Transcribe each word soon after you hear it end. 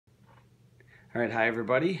All right, hi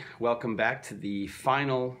everybody. Welcome back to the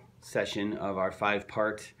final session of our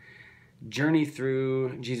five-part journey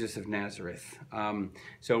through Jesus of Nazareth.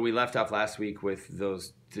 So we left off last week with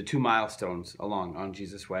the two milestones along on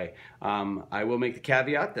Jesus' way. I will make the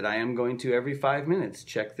caveat that I am going to every 5 minutes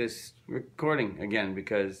check this recording again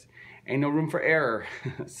because ain't no room for error.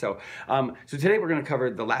 So today we're going to cover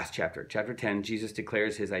the last chapter, chapter 10. Jesus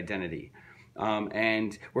declares his identity.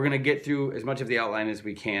 And we're going to get through as much of the outline as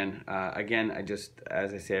we can. Again,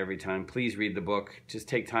 as I say every time, please read the book. Just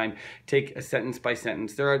take time, take a sentence by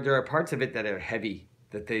sentence. There are parts of it that are heavy,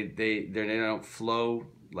 that they don't flow,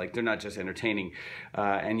 like they're not just entertaining.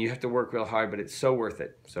 And you have to work real hard, but it's so worth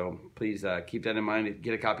it. So please keep that in mind.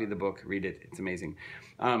 Get a copy of the book, read it. It's amazing.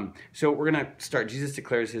 So we're going to start. Jesus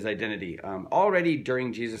declares his identity. Already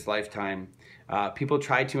during Jesus' lifetime, people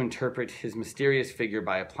tried to interpret his mysterious figure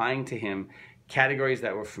by applying to him categories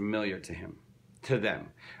that were familiar to them.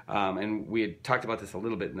 And we had talked about this a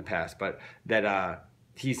little bit in the past, but that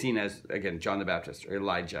he's seen as, again, John the Baptist or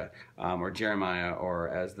Elijah or Jeremiah or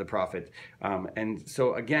as the prophet. And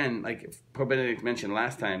so again, like Pope Benedict mentioned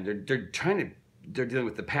last time, they're dealing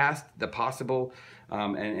with the past, the possible,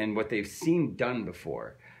 and what they've seen done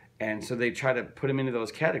before. And so they try to put him into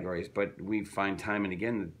those categories, but we find time and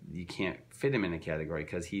again that you can't fit him in a category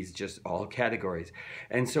because he's just all categories.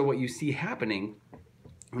 And so what you see happening,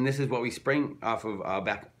 and this is what we spring off of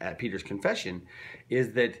back at Peter's confession,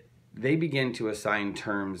 is that they begin to assign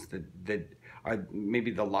terms that are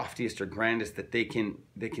maybe the loftiest or grandest that they can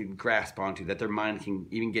grasp onto, that their mind can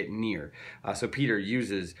even get near. So Peter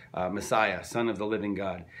uses Messiah, Son of the living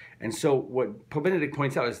God. And so what Pope Benedict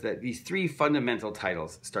points out is that these three fundamental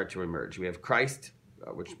titles start to emerge. We have Christ,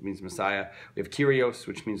 which means Messiah. We have Kyrios,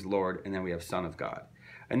 which means Lord. And then we have Son of God.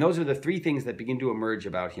 And those are the three things that begin to emerge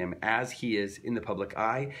about him as he is in the public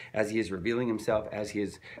eye, as he is revealing himself, as he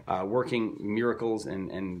is working miracles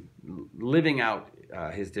and living out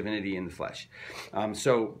his divinity in the flesh.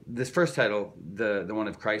 So this first title, the one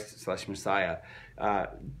of Christ / Messiah,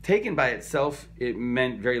 taken by itself, it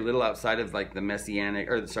meant very little outside of like the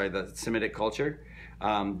the Semitic culture.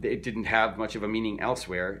 It didn't have much of a meaning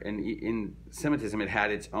elsewhere, and in Semitism it had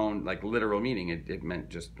its own like literal meaning. It meant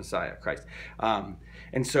just Messiah, Christ.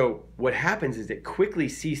 And so what happens is it quickly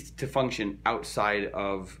ceased to function outside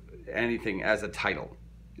of anything as a title.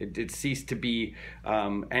 It ceased to be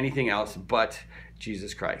anything else but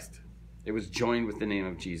Jesus Christ. It was joined with the name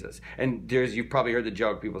of Jesus. And you've probably heard the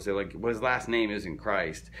joke, people say, like, well, his last name isn't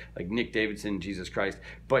Christ, like Nick Davidson, Jesus Christ.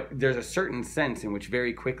 But there's a certain sense in which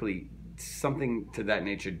very quickly something to that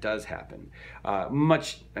nature does happen.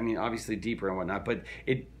 Obviously deeper and whatnot, but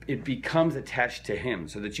it becomes attached to him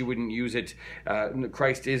so that you wouldn't use it,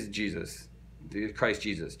 Christ is Jesus, Christ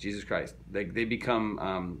Jesus, Jesus Christ. They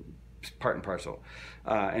become part and parcel.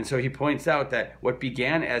 And so he points out that what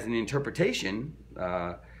began as an interpretation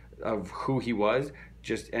of who he was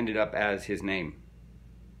just ended up as his name.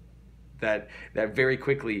 That very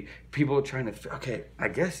quickly people were trying to, okay, I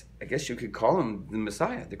guess you could call him the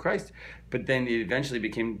Messiah, the Christ, but then it eventually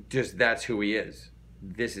became just that's who he is.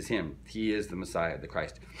 This is him. He is the Messiah, the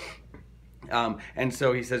Christ. And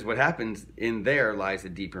so he says what happens in there lies a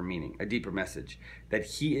deeper meaning, a deeper message, that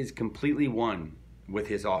he is completely one with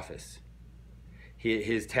his office.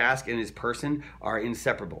 His task and his person are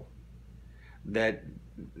inseparable.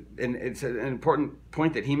 And it's an important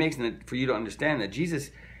point that he makes, and for you to understand that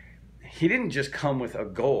Jesus, he didn't just come with a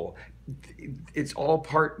goal. It's all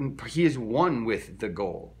part, he is one with the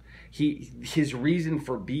goal. His reason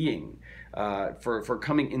for being, for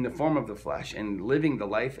coming in the form of the flesh and living the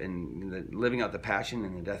life and living out the passion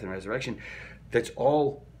and the death and resurrection, it's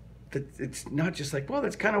not just like, well,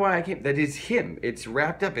 that's kind of why I came. That is him. It's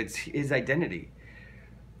wrapped up. It's his identity.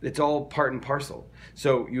 It's all part and parcel.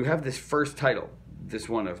 So you have this first title, this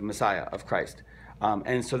one of Messiah, of Christ.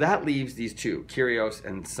 And so that leaves these two, Kyrios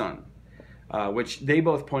and Son, which they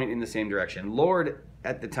both point in the same direction. Lord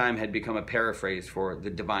at the time had become a paraphrase for the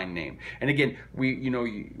divine name. And again,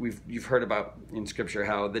 you've heard about in Scripture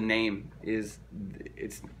how the name it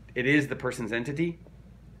is the person's entity.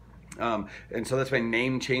 And so that's why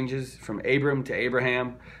name changes from Abram to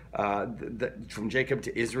Abraham, from Jacob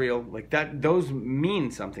to Israel. Like that, those mean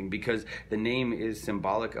something because the name is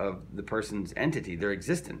symbolic of the person's entity, their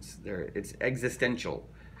existence. It's existential.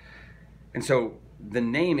 And so the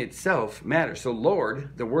name itself matters. So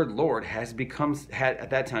Lord, the word Lord had at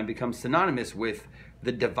that time become synonymous with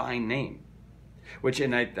the divine name.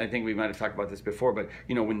 And I think we might have talked about this before, but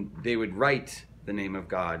when they would write the name of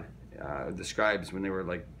God, the scribes, when they were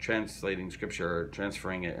like translating Scripture or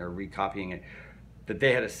transferring it or recopying it, that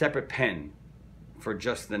they had a separate pen for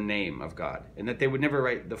just the name of God, and that they would never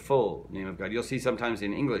write the full name of God. You'll see sometimes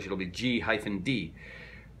in English it'll be G-D.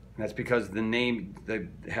 That's because the name that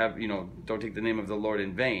have, don't take the name of the Lord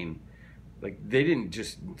in vain. Like, they didn't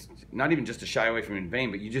just, not even just to shy away from it in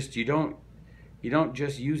vain, but you don't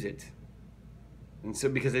just use it. And so,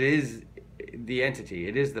 because it is the entity,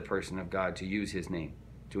 it is the person of God to use his name,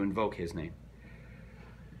 to invoke his name.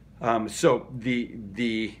 So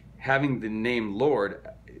the having the name Lord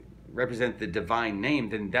represent the divine name,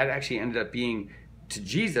 then that actually ended up being, to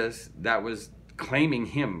Jesus, that was claiming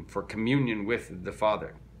him for communion with the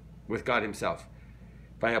Father, with God himself.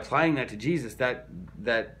 By applying that to Jesus, that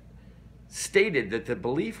stated that the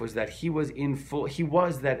belief was that he was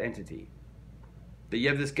that entity. That you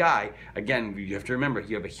have this guy, again, you have to remember,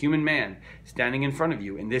 you have a human man standing in front of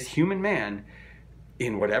you, and this human man,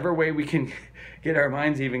 in whatever way we can get our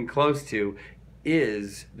minds even close to,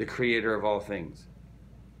 is the creator of all things.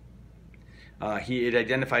 It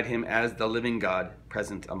identified him as the living God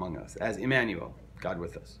present among us, as Emmanuel, God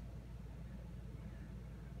with us.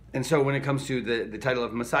 And so when it comes to the title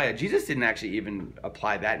of Messiah, Jesus didn't actually even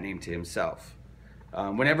apply that name to himself.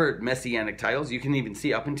 Whenever messianic titles, you can even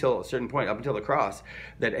see up until a certain point, up until the cross,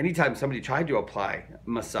 that anytime somebody tried to apply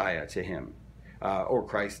Messiah to him, or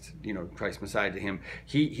Christ, Christ Messiah to him,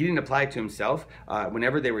 he didn't apply it to himself.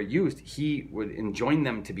 Whenever they were used, he would enjoin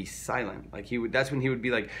them to be silent. That's when he would be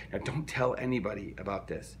like, now don't tell anybody about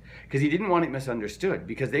this. Because he didn't want it misunderstood,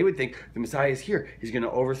 because they would think the Messiah is here, he's going to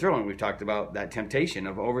overthrow. And we've talked about that temptation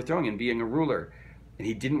of overthrowing and being a ruler. And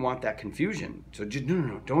he didn't want that confusion. So just,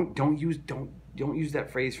 no, don't use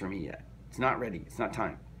that phrase for me yet. It's not ready, it's not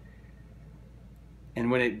time. And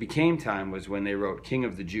when it became time was when they wrote King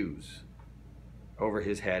of the Jews over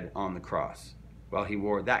his head on the cross while he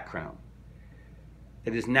wore that crown.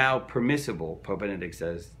 It is now permissible, Pope Benedict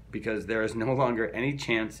says, because there is no longer any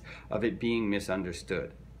chance of it being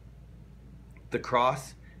misunderstood. The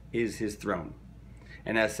cross is his throne,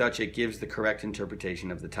 and as such it gives the correct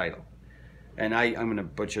interpretation of the title. And I'm going to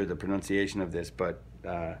butcher the pronunciation of this, but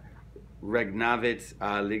regnavit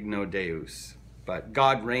a ligno Deus. But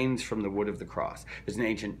God reigns from the wood of the cross. There's an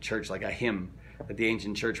ancient church, like a hymn that the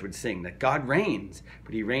ancient church would sing, that God reigns,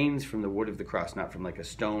 but he reigns from the wood of the cross, not from like a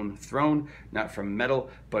stone throne, not from metal,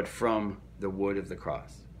 but from the wood of the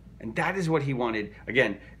cross. And that is what he wanted.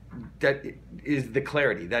 Again, that is the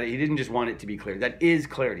clarity, that he didn't just want it to be clear. That is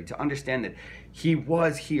clarity, to understand that he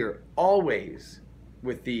was here always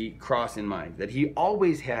with the cross in mind, that he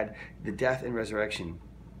always had the death and resurrection,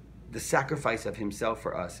 the sacrifice of himself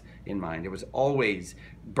for us in mind. It was always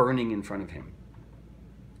burning in front of him.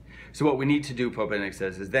 So what we need to do, Pope Benedict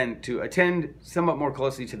says, is then to attend somewhat more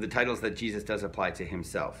closely to the titles that Jesus does apply to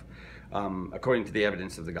himself, according to the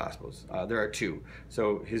evidence of the Gospels. There are two.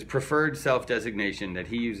 So his preferred self-designation that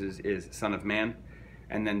he uses is Son of Man,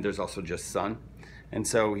 and then there's also just Son. And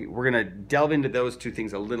so we're going to delve into those two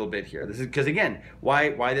things a little bit here. This is because, again, why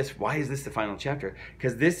is this the final chapter?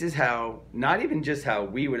 Because this is how, not even just how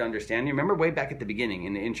we would understand. You remember way back at the beginning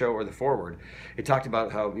in the intro or the foreword, it talked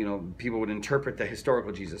about how people would interpret the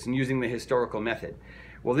historical Jesus and using the historical method.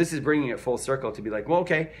 Well, this is bringing it full circle to be like, well,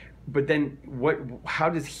 okay, but then how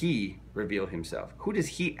does he reveal himself? Who does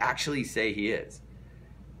he actually say he is?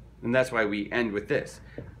 And that's why we end with this.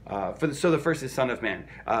 So the first is Son of Man.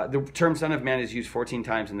 The term Son of Man is used 14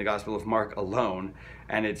 times in the Gospel of Mark alone,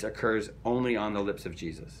 and it occurs only on the lips of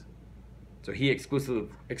Jesus. So he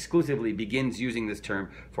exclusively begins using this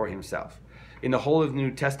term for himself. In the whole of the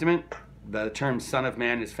New Testament, the term Son of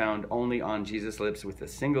Man is found only on Jesus' lips, with the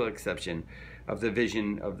single exception of the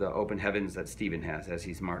vision of the open heavens that Stephen has as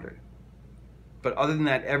he's martyred. But other than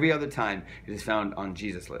that, every other time it is found on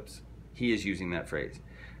Jesus' lips. He is using that phrase.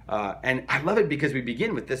 And I love it because we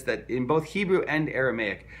begin with this, that in both Hebrew and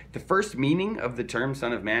Aramaic, the first meaning of the term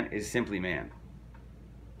Son of Man is simply man.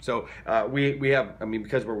 So we have,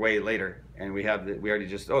 because we're way later, and we already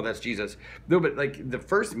just, that's Jesus. No, but like the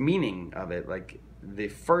first meaning of it, like the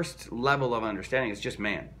first level of understanding is just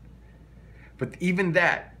man. But even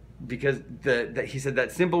that, because he said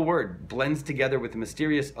that simple word blends together with the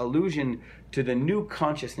mysterious allusion to the new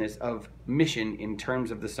consciousness of mission in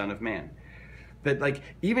terms of the Son of Man. That like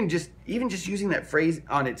even just using that phrase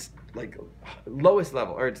on its like lowest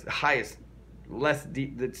level, or its highest, less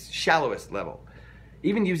deep, its shallowest level,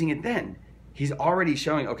 even using it then, he's already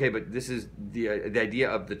showing, okay, but this is the idea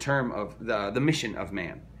of the term of the mission of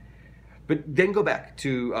man. But then go back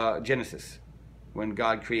to Genesis, when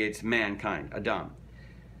God creates mankind, Adam.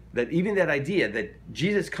 That even that idea that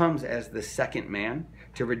Jesus comes as the second man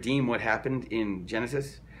to redeem what happened in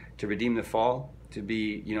Genesis, to redeem the fall, to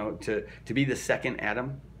be, to be the second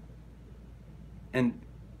Adam. And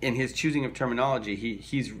in his choosing of terminology,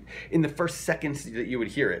 he's in the first seconds that you would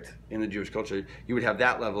hear it in the Jewish culture, you would have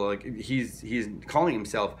that level. Like he's calling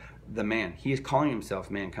himself the man. He is calling himself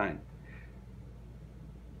mankind.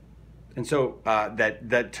 And so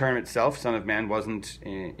that term itself, Son of Man, wasn't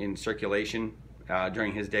in circulation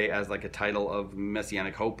during his day as like a title of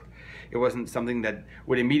messianic hope. It wasn't something that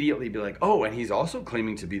would immediately be like, oh, and he's also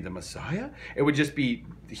claiming to be the Messiah. It would just be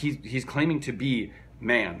he's claiming to be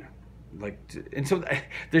man. Like, and so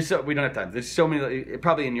we don't have time. There's so many.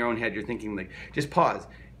 Probably in your own head, you're thinking like, just pause.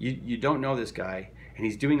 You don't know this guy, and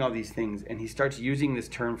he's doing all these things, and he starts using this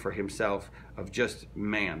term for himself of just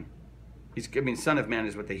man. Son of Man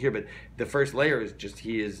is what they hear, but the first layer is just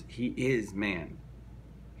he is man.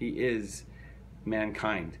 He is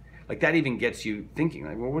mankind. Like that even gets you thinking,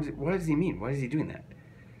 like, well, what does he mean? Why is he doing that?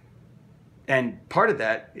 And part of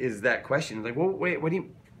that is that question, like, well, wait, what do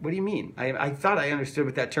you mean? I thought I understood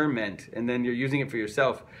what that term meant, and then you're using it for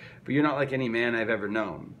yourself, but you're not like any man I've ever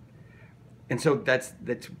known. And so that's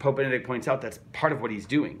Pope Benedict points out, that's part of what he's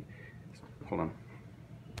doing. Hold on.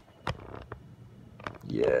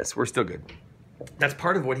 Yes, we're still good. That's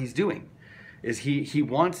part of what he's doing. Is he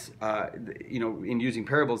wants, in using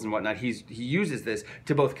parables and whatnot, he uses this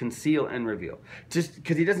to both conceal and reveal. Just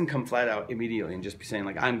because he doesn't come flat out immediately and just be saying,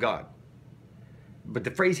 like, I'm God. But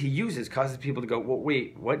the phrase he uses causes people to go, well,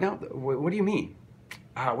 wait, what now? What do you mean?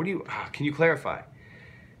 Can you clarify?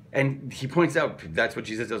 And he points out that's what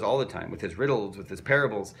Jesus does all the time with his riddles, with his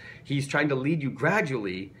parables. He's trying to lead you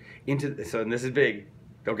gradually into, and this is big.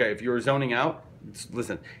 Okay, if you were zoning out,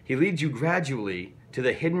 listen. He leads you gradually to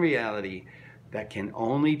the hidden reality that can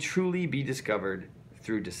only truly be discovered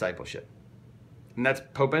through discipleship. And that's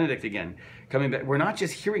Pope Benedict again, coming back. We're not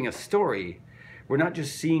just hearing a story. We're not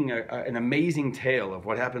just seeing an amazing tale of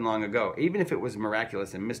what happened long ago, even if it was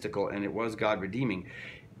miraculous and mystical and it was God redeeming.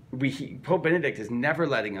 Pope Benedict is never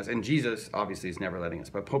letting us, and Jesus obviously is never letting us,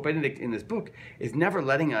 but Pope Benedict in this book is never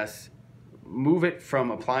letting us move it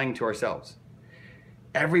from applying to ourselves.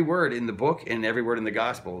 Every word in the book and every word in the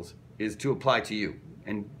Gospels is to apply to you.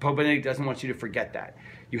 And Pope Benedict doesn't want you to forget that.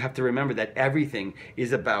 You have to remember that everything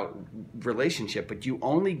is about relationship, but you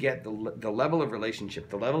only get the level of relationship,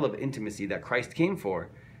 the level of intimacy that Christ came for.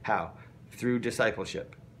 How? Through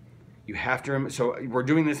discipleship. You have to remember. So we're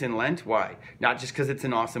doing this in Lent. Why? Not just because it's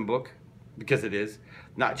an awesome book, because it is.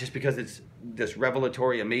 Not just because it's this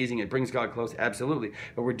revelatory, amazing, it brings God close, absolutely.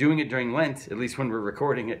 But we're doing it during Lent, at least when we're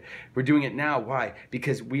recording it. We're doing it now. Why?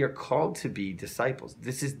 Because we are called to be disciples.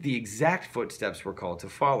 This is the exact footsteps we're called to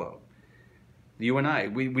follow. You and I,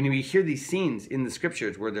 when we hear these scenes in the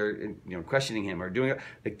scriptures where they're questioning him or doing it,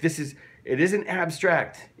 like it isn't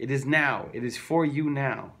abstract. It is now. It is for you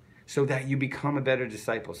now, so that you become a better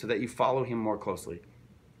disciple, so that you follow him more closely.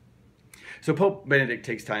 So Pope Benedict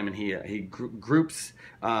takes time and he groups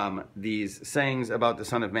these sayings about the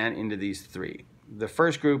Son of Man into these three. The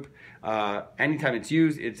first group, anytime it's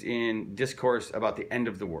used, it's in discourse about the end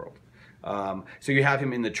of the world. So you have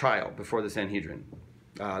him in the trial before the Sanhedrin.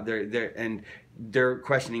 They're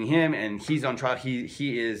questioning him, and he's on trial.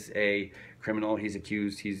 He is a criminal. He's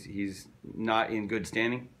accused. He's not in good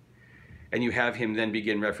standing. And you have him then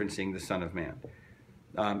begin referencing the Son of Man.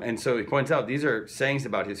 And so he points out these are sayings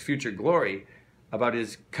about his future glory, about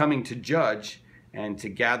his coming to judge and to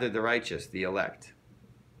gather the righteous, the elect.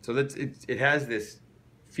 So it has this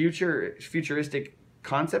futuristic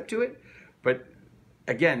concept to it. But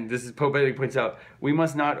again, this is Pope Benedict points out, we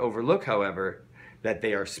must not overlook, however, that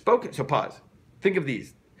they are spoken. So pause. Think of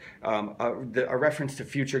these. A reference to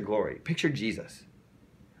future glory. Picture Jesus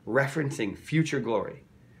referencing future glory.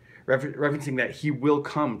 Referencing that he will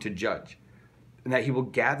come to judge. And that he will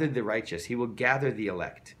gather the righteous. He will gather the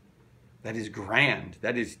elect. That is grand.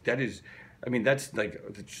 That is. I mean, that's like,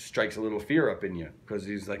 it strikes a little fear up in you. Because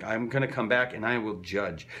he's like, I'm going to come back and I will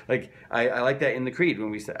judge. Like, I like that in the creed.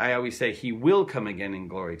 I always say, he will come again in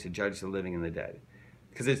glory to judge the living and the dead.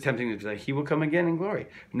 Because it's tempting to be like, he will come again in glory.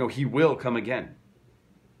 No, he will come again.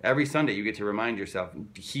 Every Sunday you get to remind yourself,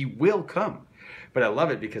 he will come. But I love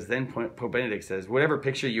it because then Pope Benedict says, whatever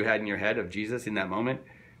picture you had in your head of Jesus in that moment,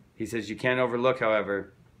 he says, you can't overlook,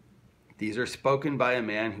 however, these are spoken by a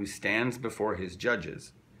man who stands before his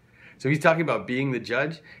judges. So he's talking about being the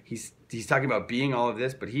judge. He's talking about being all of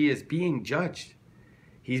this, but he is being judged.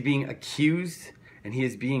 He's being accused and he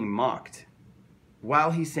is being mocked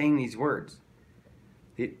while he's saying these words.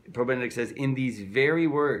 Pope Benedict says, in these very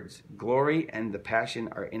words, glory and the passion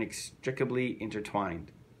are inextricably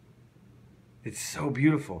intertwined. It's so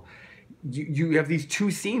beautiful. You have these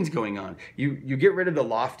two scenes going on. You get rid of the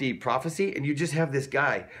lofty prophecy and you just have this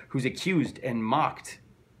guy who's accused and mocked,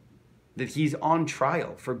 that he's on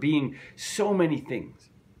trial for being so many things.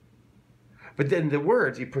 But then the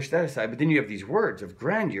words, you push that aside, but then you have these words of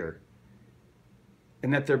grandeur,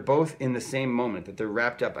 and that they're both in the same moment, that they're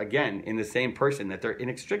wrapped up again in the same person, that they're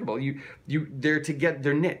inextricable. They're together,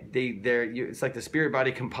 they're knit. It's like the spirit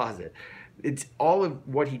body composite. It's all of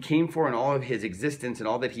what he came for and all of his existence and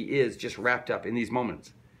all that he is just wrapped up in these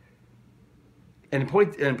moments. And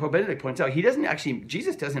Pope Benedict points out,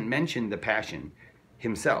 Jesus doesn't mention the passion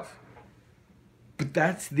himself. But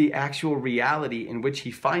that's the actual reality in which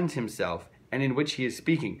he finds himself and in which he is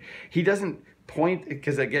speaking. He doesn't point,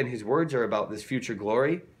 because again, his words are about this future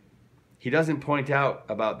glory. He doesn't point out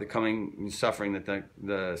about the coming suffering that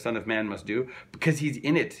the Son of Man must do, because he's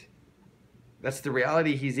in it. That's the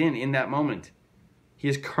reality he's in that moment. He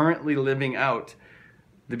is currently living out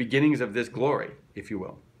the beginnings of this glory, if you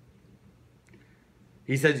will.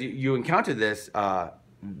 He says you encounter this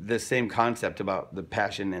same concept about the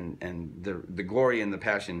passion and the glory and the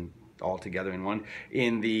passion all together in one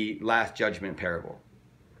in the Last Judgment parable.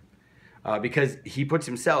 Because he puts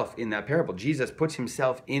himself in that parable. Jesus puts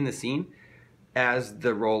himself in the scene as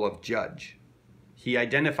the role of judge. He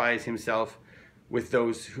identifies himself with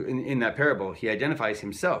those who, in that parable, he identifies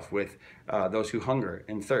himself with those who hunger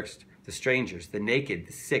and thirst, the strangers, the naked,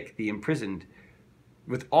 the sick, the imprisoned,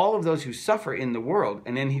 with all of those who suffer in the world,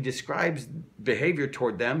 and then he describes behavior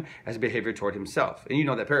toward them as behavior toward himself. And you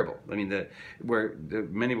know that parable. I mean, where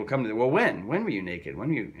many will come to, well, when were you naked? When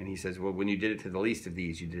were you? And he says, well, when you did it to the least of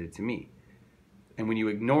these, you did it to me. And when you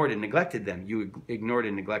ignored and neglected them, you ignored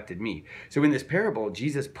and neglected me. So in this parable,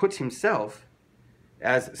 Jesus puts himself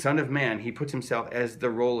as Son of Man. He puts himself as the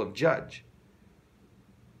role of judge.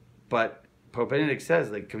 But Pope Benedict says,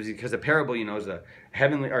 because a parable, is a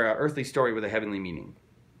heavenly or an earthly story with a heavenly meaning.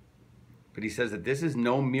 But he says that this is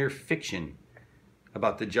no mere fiction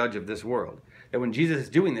about the judge of this world. That when Jesus is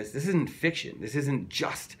doing this isn't fiction. This isn't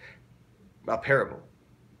just a parable.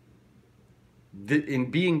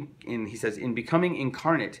 He says, in becoming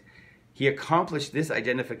incarnate, he accomplished this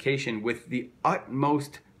identification with the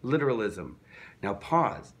utmost literalism. Now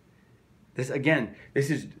pause. This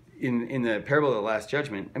is in the parable of the Last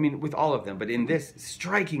Judgment, I mean, with all of them, but in this,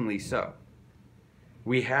 strikingly so.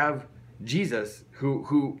 We have Jesus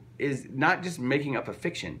who is not just making up a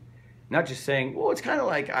fiction, not just saying, well, it's kind of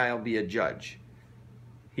like I'll be a judge.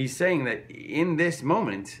 He's saying that in this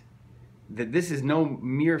moment, that this is no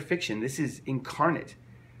mere fiction, this is incarnate,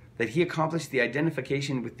 that he accomplished the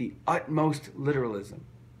identification with the utmost literalism.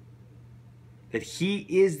 That he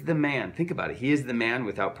is the man, think about it, he is the man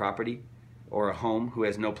without property or a home, who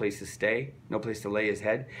has no place to stay, no place to lay his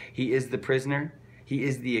head. He is the prisoner, he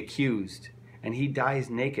is the accused, and he dies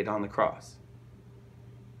naked on the cross.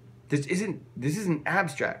 This isn't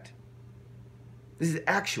abstract. This is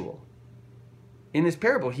actual. In this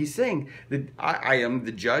parable, he's saying that I am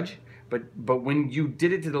the judge, but when you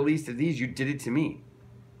did it to the least of these, you did it to me.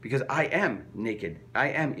 Because I am naked. I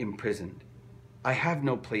am imprisoned. I have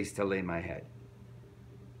no place to lay my head.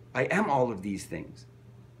 I am all of these things.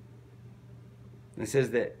 And it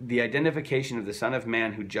says that the identification of the Son of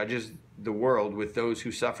Man who judges the world with those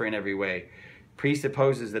who suffer in every way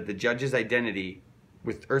presupposes that the judge's identity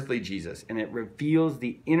with earthly Jesus, and it reveals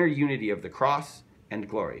the inner unity of the cross and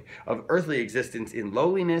glory, of earthly existence in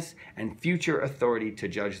lowliness and future authority to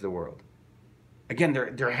judge the world. Again,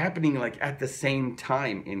 they're happening like at the same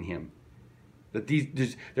time in him. That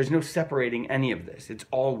there's no separating any of this. It's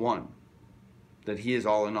all one. That he is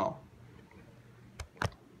all in all.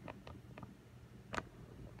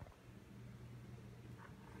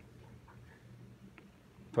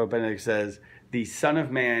 Pope Benedict says, the Son of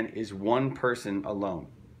Man is one person alone.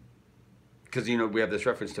 Because, we have this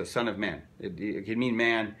reference to Son of Man. It can mean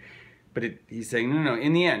man, but he's saying, no,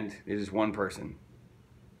 in the end, it is one person.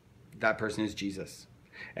 That person is Jesus.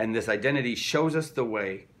 And this identity shows us the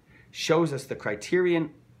way, shows us the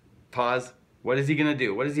criterion. Pause. What is he going to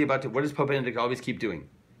do? What does Pope Benedict always keep doing?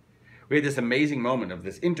 We had this amazing moment of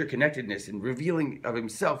this interconnectedness and revealing of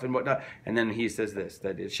himself and whatnot. And then he says this,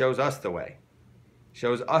 that it shows us the way.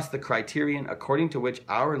 Shows us the criterion according to which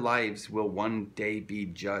our lives will one day be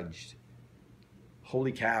judged.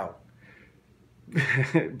 Holy cow.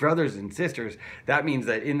 Brothers and sisters, that means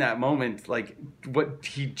that in that moment, like what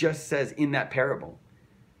he just says in that parable,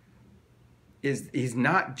 is he's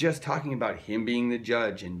not just talking about him being the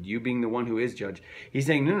judge and you being the one who is judge. He's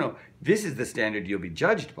saying, no, this is the standard you'll be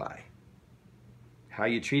judged by. How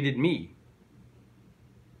you treated me.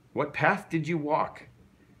 What path did you walk?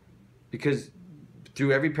 Because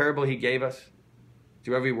through every parable he gave us,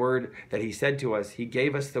 through every word that he said to us, he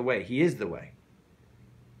gave us the way. He is the way.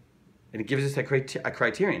 And it gives us a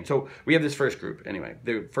criterion. So we have this first group, anyway.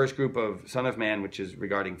 The first group of Son of Man, which is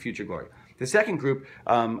regarding future glory. The second group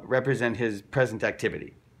represent his present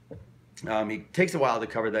activity. He takes a while to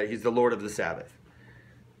cover that he's the Lord of the Sabbath.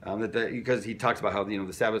 Because he talks about how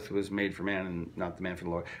the Sabbath was made for man and not the man for the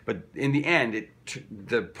Lord. But in the end,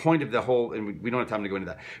 the point of the whole, and we don't have time to go into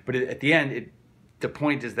that, but at the end, the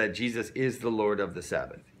point is that Jesus is the Lord of the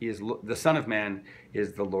Sabbath. He is the Son of Man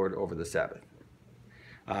is the Lord over the Sabbath.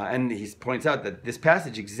 And he points out that this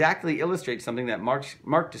passage exactly illustrates something that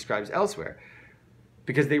Mark describes elsewhere,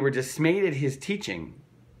 because they were dismayed at his teaching,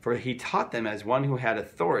 for he taught them as one who had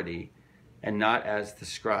authority and not as the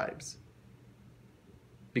scribes.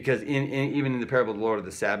 Because even in the parable of the Lord of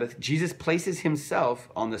the Sabbath, Jesus places himself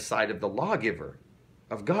on the side of the lawgiver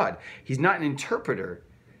of God. He's not an interpreter,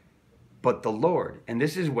 but the Lord. And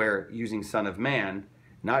this is where, using Son of Man,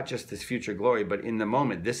 not just this future glory, but in the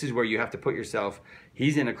moment, this is where you have to put yourself.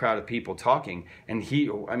 He's in a crowd of people talking, and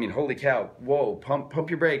holy cow, whoa, pump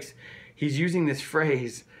your brakes. He's using this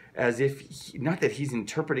phrase as if, not that he's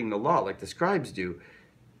interpreting the law like the scribes do,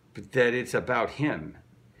 but that it's about him.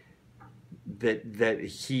 That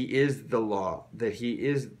he is the law, that he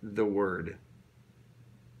is the word.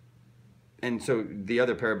 And so the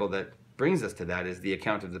other parable that brings us to that is the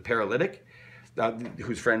account of the paralytic,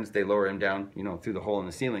 whose friends, they lower him down, through the hole in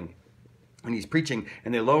the ceiling. And he's preaching,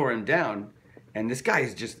 and they lower him down, and this guy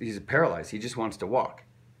he's paralyzed. He just wants to walk.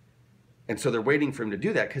 And so they're waiting for him to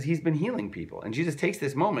do that because he's been healing people. And Jesus takes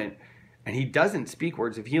this moment, and he doesn't speak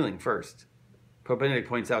words of healing first. Pope Benedict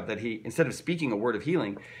points out that he, instead of speaking a word of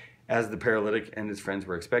healing, as the paralytic and his friends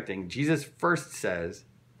were expecting, Jesus first says,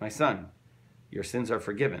 "My son, your sins are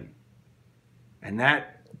forgiven." And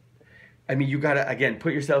that, you got to, again,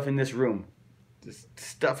 put yourself in this room, this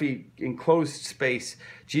stuffy, enclosed space.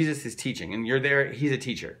 Jesus is teaching, and you're there. He's a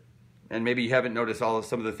teacher. And maybe you haven't noticed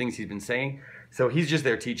some of the things he's been saying. So he's just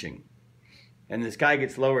there teaching. And this guy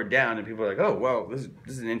gets lowered down, and people are like, oh, well, this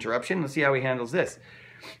is an interruption. Let's see how he handles this.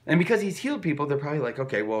 And because he's healed people, they're probably like,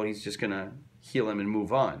 okay, well, he's just going to heal him and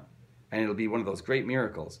move on. And it'll be one of those great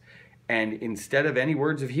miracles. And instead of any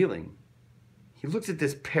words of healing, he looks at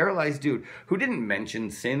this paralyzed dude who didn't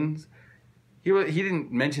mention sins. He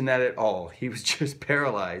didn't mention that at all. He was just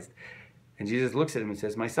paralyzed. And Jesus looks at him and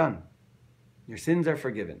says, "My son, your sins are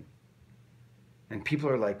forgiven." And people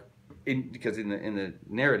are like, because in the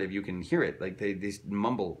narrative you can hear it, like they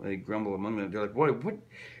mumble, they grumble among them. They're like,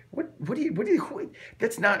 what do you?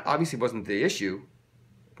 That's not, obviously wasn't the issue.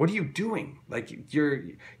 What are you doing? Like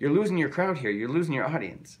you're losing your crowd here. You're losing your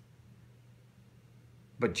audience.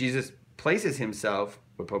 But Jesus places himself,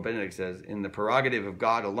 what Pope Benedict says, in the prerogative of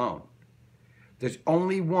God alone. There's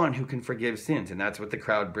only one who can forgive sins, and that's what the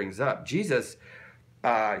crowd brings up. Jesus,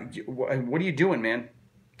 what are you doing, man?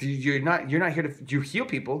 You're not here to you heal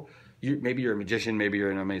people. Maybe you're a magician, maybe you're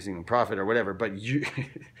an amazing prophet or whatever, but you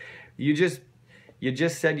just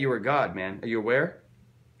said you were God, man. Are you aware?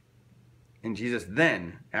 And Jesus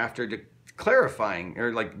then, after clarifying,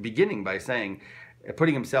 or like beginning by saying,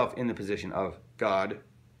 putting himself in the position of God,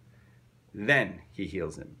 then he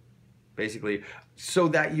heals him. Basically, so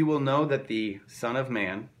that you will know that the Son of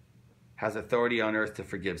Man has authority on earth to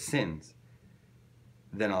forgive sins,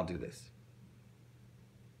 then I'll do this.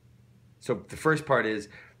 So the first part is,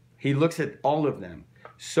 he looks at all of them.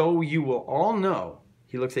 So you will all know,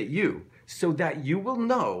 he looks at you, so that you will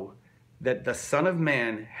know that the Son of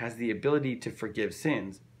Man has the ability to forgive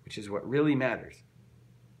sins, which is what really matters.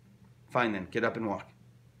 Fine then, get up and walk.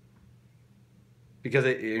 Because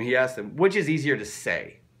he asked them, which is easier to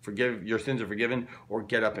say? Forgive, your sins are forgiven, or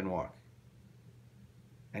get up and walk?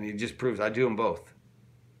 And he just proves, I do them both.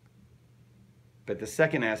 But the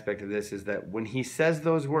second aspect of this is that when he says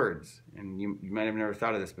those words, and you might have never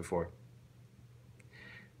thought of this before,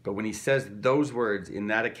 but when he says those words in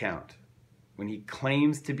that account, when he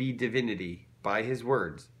claims to be divinity by his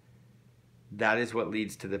words, that is what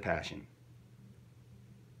leads to the passion.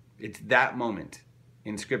 It's that moment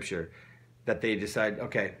in Scripture that they decide,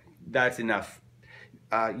 okay, that's enough.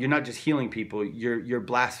 You're not just healing people; you're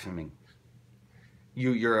blaspheming.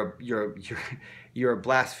 You're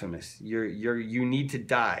blasphemous. You need to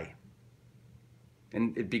die.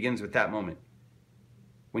 And it begins with that moment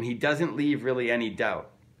when he doesn't leave really any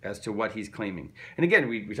doubt as to what he's claiming. And again,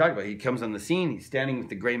 we talked about it. He comes on the scene. He's standing with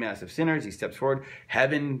the gray mass of sinners. He steps forward.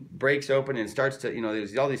 Heaven breaks open and starts to,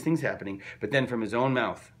 there's all these things happening. But then from his own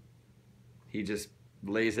mouth, he just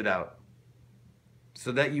lays it out.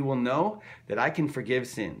 So that you will know that I can forgive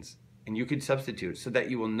sins. And you could substitute. So that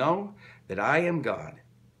you will know that I am God.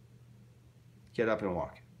 Get up and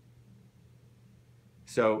walk.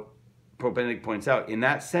 So Pope Benedict points out, in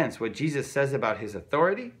that sense, what Jesus says about his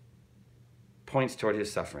authority points toward his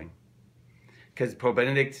suffering. Because Pope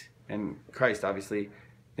Benedict and Christ, obviously,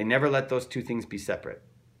 They never let those two things be separate.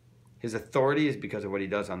 His authority is because of what he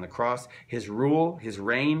does on the cross. His rule, his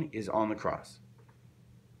reign is on the cross.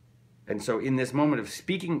 And so in this moment of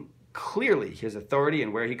speaking clearly his authority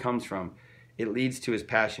and where he comes from, it leads to his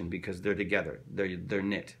passion because they're together. They're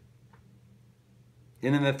knit.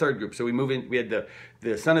 And then the third group. So we move in. We had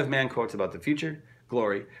the Son of Man quotes about the future,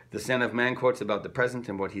 glory. The Son of Man quotes about the present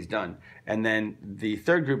and what he's done. And then the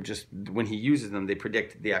third group, just when he uses them, they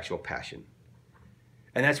predict the actual passion.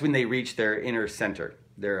 And that's when they reach their inner center,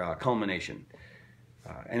 their culmination.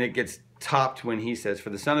 And it gets topped when he says, "For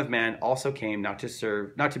the Son of Man also came not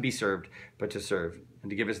to be served, but to serve, and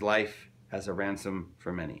to give his life as a ransom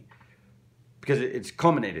for many." Because it's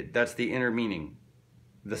culminated. That's the inner meaning.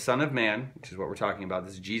 The Son of Man, which is what we're talking about,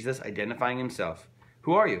 this is Jesus identifying himself.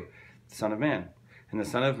 Who are you? The Son of Man. And the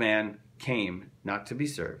Son of Man came not to be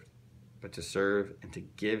served, but to serve and to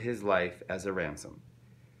give his life as a ransom.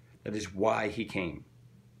 That is why he came.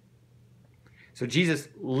 So Jesus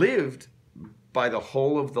lived by the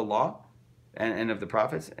whole of the law and of the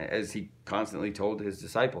prophets, as he constantly told his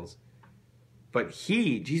disciples. But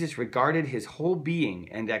Jesus regarded his whole being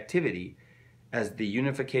and activity as the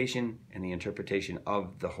unification and the interpretation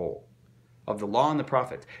of the whole, of the law and the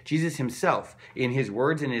prophets. Jesus himself, in his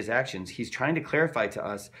words and his actions, he's trying to clarify to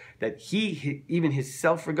us that even his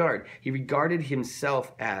self-regard, he regarded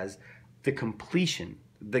himself as the completion,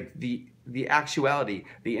 the actuality,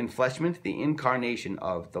 the enfleshment, the incarnation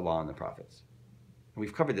of the law and the prophets.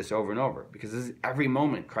 We've covered this over and over because this is every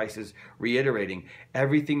moment Christ is reiterating,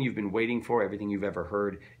 everything you've been waiting for, everything you've ever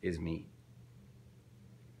heard is me.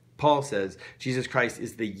 Paul says Jesus Christ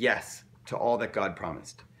is the yes to all that God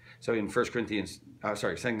promised. So in 2 Corinthians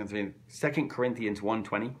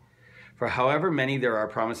 1:20, for however many there are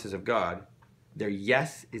promises of God, their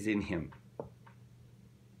yes is in him.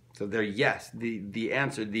 So their yes, the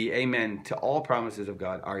answer, the amen to all promises of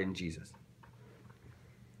God are in Jesus.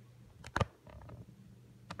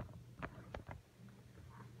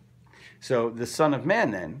 So the Son of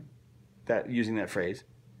Man then, using that phrase,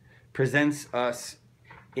 presents us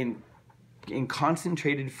in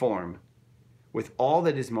concentrated form with all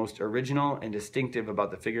that is most original and distinctive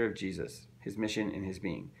about the figure of Jesus, his mission and his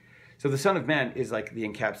being. So the Son of Man is like the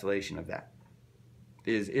encapsulation of that,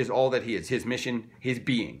 is all that he is, his mission, his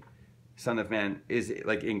being. Son of Man is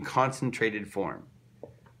like in concentrated form.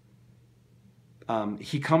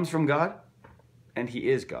 He comes from God and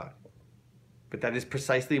he is God. But that is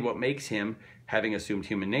precisely what makes him, having assumed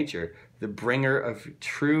human nature, the bringer of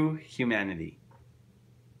true humanity.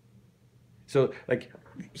 So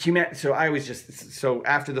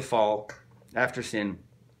after the fall, after sin,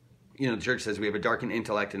 the church says we have a darkened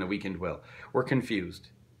intellect and a weakened will. We're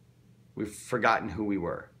confused. We've forgotten who we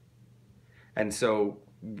were. And so,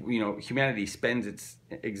 humanity spends its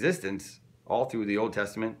existence all through the Old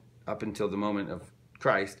Testament up until the moment of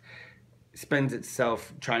Christ, spends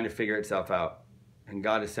itself trying to figure itself out. And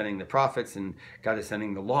God is sending the prophets and God is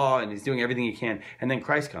sending the law and he's doing everything he can. And then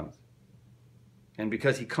Christ comes. And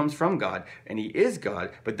because he comes from God and he is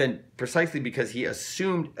God, but then precisely because he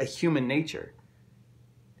assumed a human nature,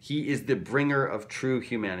 he is the bringer of true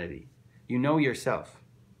humanity. You know yourself.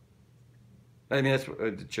 I mean, that's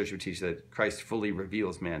what the church would teach, that Christ fully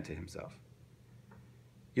reveals man to himself.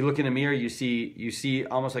 You look in a mirror, you see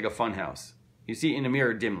almost like a fun house. You see in a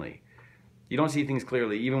mirror dimly. You don't see things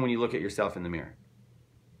clearly, even when you look at yourself in the mirror.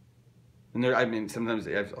 And sometimes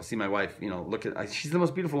I'll see my wife, she's the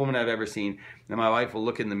most beautiful woman I've ever seen. And my wife will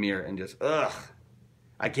look in the mirror and just,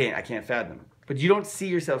 I can't fathom. But you don't see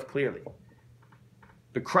yourself clearly.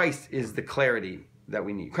 But Christ is the clarity that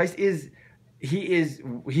we need.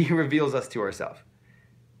 He reveals us to ourselves.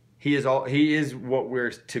 He is what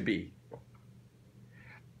we're to be.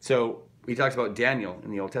 So he talks about Daniel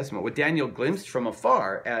in the Old Testament. What Daniel glimpsed from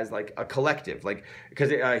afar as like a collective,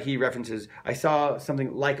 because he references, I saw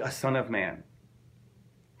something like a son of man.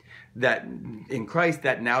 That in Christ,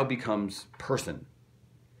 that now becomes person.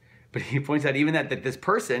 But he points out even that this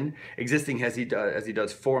person, existing as he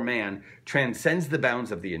does for man, transcends the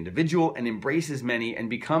bounds of the individual and embraces many and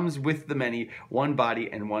becomes with the many one body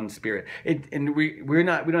and one spirit. We don't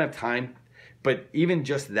have time. But even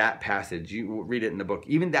just that passage, you read it in the book,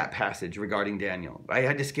 even that passage regarding Daniel, I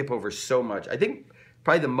had to skip over so much. I think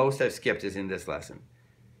probably the most I've skipped is in this lesson.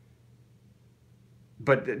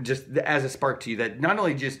 But just as a spark to you, that not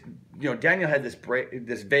only just, Daniel had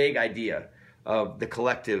this vague idea of the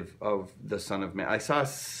collective of the Son of Man. I saw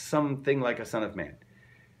something like a Son of Man.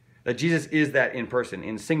 That Jesus is that in person,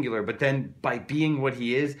 in singular, but then by being what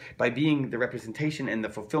he is, by being the representation and the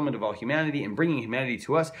fulfillment of all humanity and bringing humanity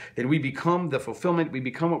to us, then we become the fulfillment, we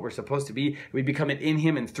become what we're supposed to be, we become it in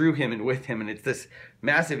him and through him and with him, and it's this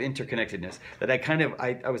massive interconnectedness that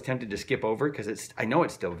I was tempted to skip over because I know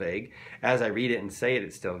it's still vague. As I read it and say it,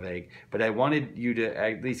 it's still vague, but I wanted you to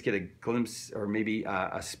at least get a glimpse or maybe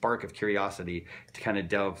a spark of curiosity to kind of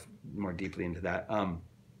delve more deeply into that.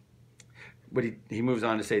 But he moves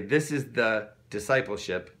on to say, this is the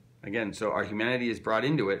discipleship. Again, so our humanity is brought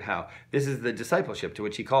into it. How? This is the discipleship to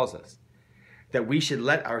which he calls us. That we should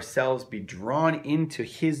let ourselves be drawn into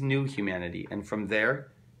his new humanity. And from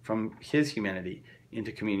there, from his humanity,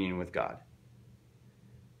 into communion with God.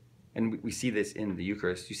 And we see this in the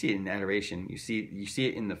Eucharist. You see it in adoration. You see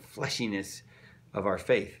it in the fleshiness of our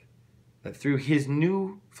faith. That through his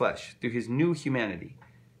new flesh, through his new humanity,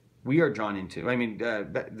 we are drawn into. I mean,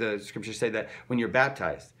 the scriptures say that when you're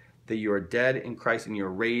baptized, that you are dead in Christ and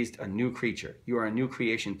you're raised a new creature. You are a new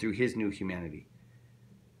creation through his new humanity.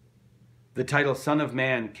 The title Son of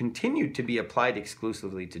Man continued to be applied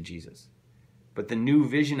exclusively to Jesus. But the new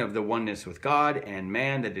vision of the oneness with God and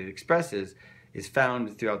man that it expresses is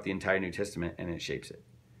found throughout the entire New Testament, and it shapes it.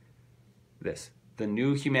 The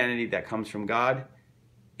new humanity that comes from God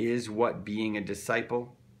is what being a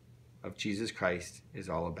disciple of Jesus Christ is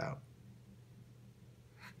all about.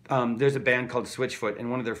 There's a band called Switchfoot, and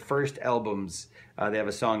one of their first albums, they have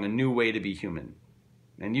a song, A New Way to Be Human.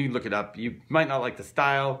 And you look it up. You might not like the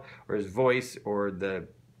style or his voice or the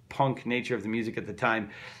punk nature of the music at the time,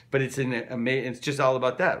 but it's just all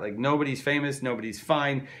about that. Like, nobody's famous, nobody's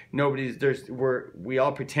fine, we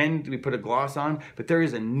all pretend we put a gloss on, but there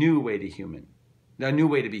is a new way to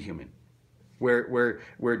be human.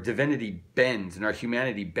 Where divinity bends and our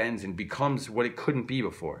humanity bends and becomes what it couldn't be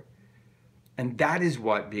before. And that is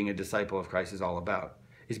what being a disciple of Christ is all about.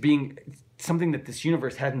 Is being something that this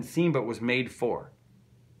universe hadn't seen but was made for.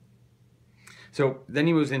 So then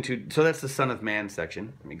he moves into, so that's the Son of Man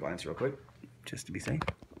section. Let me glance real quick, just to be safe.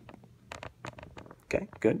 Okay,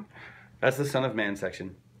 good. That's the Son of Man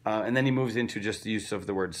section. And then he moves into just the use of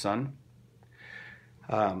the word son.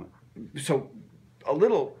 So a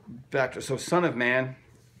little back to, so Son of Man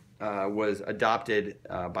was adopted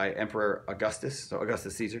by Emperor Augustus, so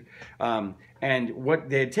Augustus Caesar. And what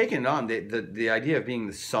they had taken on, the idea of being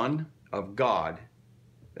the Son of God,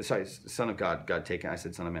 sorry, Son of God got taken, I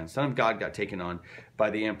said Son of Man, Son of God got taken on by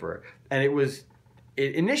the Emperor. And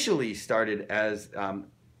it initially started as,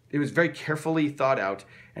 it was very carefully thought out,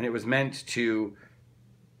 and it was meant to,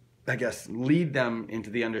 I guess, lead them into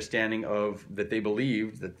the understanding of that they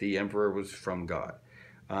believed that the emperor was from God.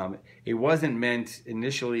 It wasn't meant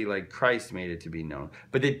initially like Christ made it to be known,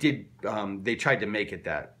 but it did. They tried to make it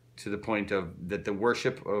that, to the point of that the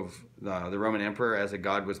worship of the Roman emperor as a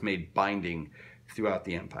god was made binding throughout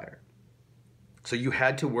the empire. So you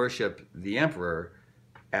had to worship the emperor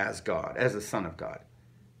as God, as the Son of God.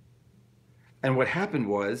 And what happened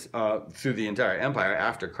was, through the entire empire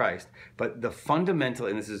after Christ, but the fundamental,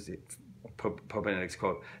 and this is Pope Benedict's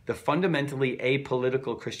quote, the fundamentally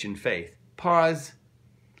apolitical Christian faith, pause,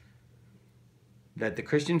 that the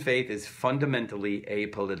Christian faith is fundamentally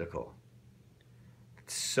apolitical.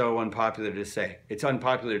 It's so unpopular to say. It's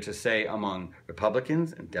unpopular to say among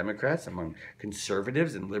Republicans and Democrats, among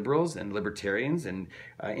conservatives and liberals and libertarians and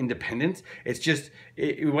independents. It's just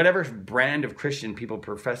whatever brand of Christian people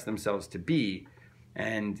profess themselves to be.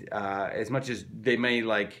 And as much as they may,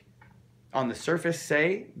 like, on the surface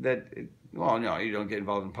say that, well, no, you don't get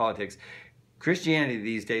involved in politics. Christianity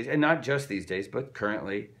these days, and not just these days, but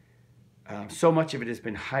currently, so much of it has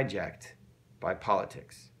been hijacked by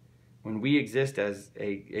politics. When we exist as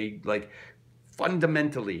a like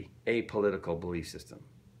fundamentally apolitical belief system,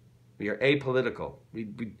 we are apolitical.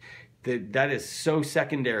 That is so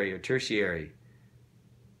secondary or tertiary.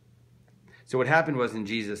 So what happened was in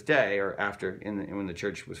Jesus' day, or after, when the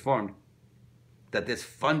church was formed, that this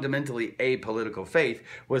fundamentally apolitical faith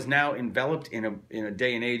was now enveloped in a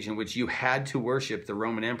day and age in which you had to worship the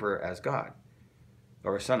Roman emperor as God,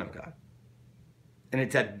 or a son of God. And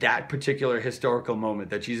it's at that particular historical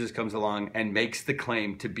moment that Jesus comes along and makes the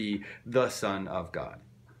claim to be the Son of God.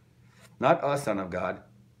 Not a son of God.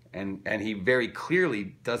 And he very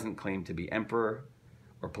clearly doesn't claim to be emperor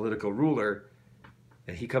or political ruler.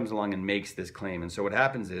 That he comes along and makes this claim. And so what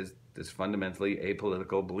happens is this fundamentally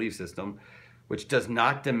apolitical belief system, which does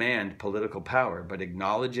not demand political power, but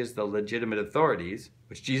acknowledges the legitimate authorities,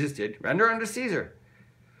 which Jesus did, render unto Caesar.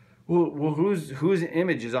 Well, whose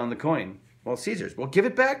image is on the coin? Well, Caesar's. Well, give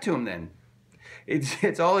it back to him then.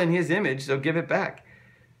 It's all in his image, so give it back.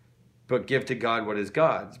 But give to God what is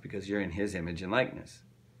God's, because you're in his image and likeness.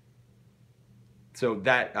 So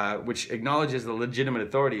that which acknowledges the legitimate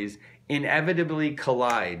authorities inevitably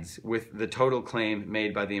collides with the total claim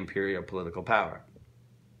made by the imperial political power.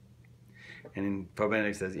 And Pope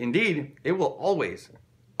Benedict says, indeed, it will always,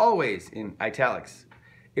 in italics,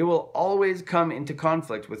 it will always come into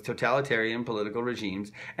conflict with totalitarian political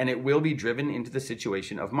regimes, and it will be driven into the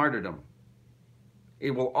situation of martyrdom.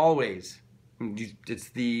 It will always. It's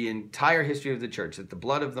the entire history of the church that the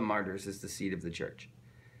blood of the martyrs is the seed of the church.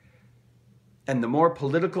 And the more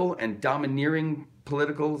political and domineering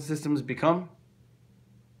political systems become,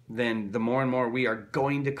 then the more and more we are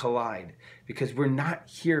going to collide, because we're not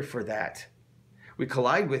here for that. We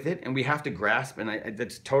collide with it, and we have to grasp, and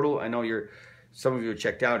that's total. I know some of you are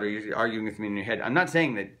checked out, or you're arguing with me in your head. I'm not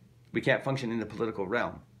saying that we can't function in the political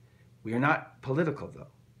realm. We are not political,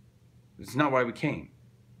 though. It's not why we came.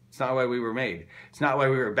 It's not why we were made. It's not why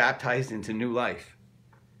we were baptized into new life.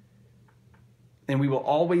 And we will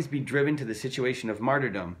always be driven to the situation of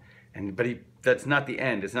martyrdom. But that's not the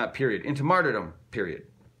end. It's not period. Into martyrdom, period.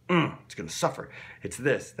 It's going to suffer. It's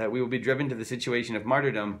this, that we will be driven to the situation of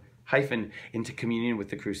martyrdom, into communion with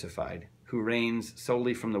the crucified, who reigns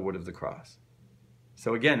solely from the wood of the cross.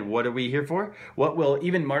 So again, what are we here for? What will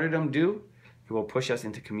even martyrdom do? It will push us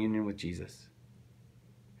into communion with Jesus.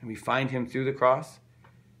 And we find him through the cross,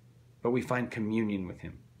 but we find communion with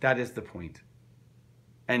him. That is the point.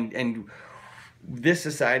 And this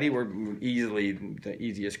society, we're easily the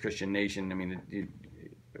easiest Christian nation. I mean,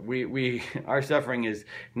 our suffering is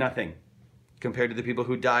nothing compared to the people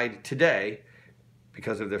who died today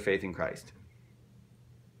because of their faith in Christ.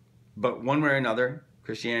 But one way or another,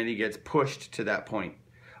 Christianity gets pushed to that point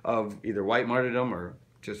of either white martyrdom or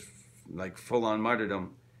just like full-on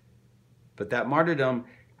martyrdom. But that martyrdom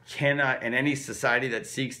cannot, in any society that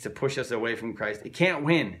seeks to push us away from Christ, it can't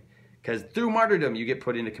win, because through martyrdom you get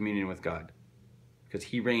put into communion with God, because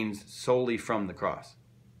he reigns solely from the cross.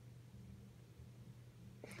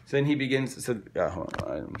 So then he begins, hold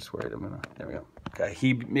on, I'm just worried, there we go. Okay,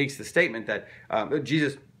 he makes the statement that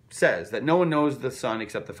Jesus says that no one knows the Son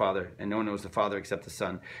except the Father, and no one knows the Father except the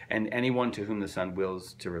Son, and anyone to whom the Son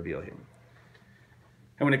wills to reveal him.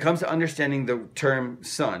 And when it comes to understanding the term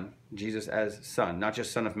Son, Jesus as Son, not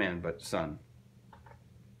just Son of Man, but Son,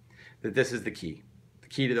 that this is the key. The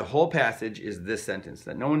key to the whole passage is this sentence,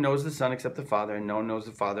 that no one knows the Son except the Father, and no one knows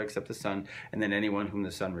the Father except the Son, and then anyone whom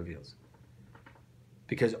the Son reveals.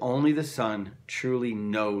 Because only the Son truly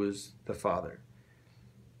knows the Father.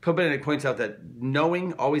 Pope Benedict points out that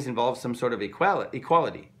knowing always involves some sort of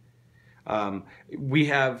equality. So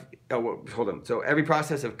every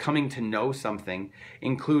process of coming to know something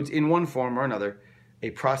includes, in one form or another, a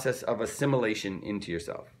process of assimilation into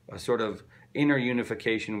yourself, a sort of inner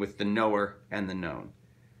unification with the knower and the known.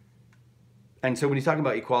 And so when he's talking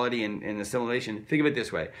about equality and assimilation, think of it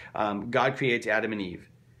this way. God creates Adam and Eve.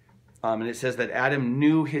 And it says that Adam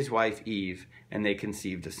knew his wife Eve, and they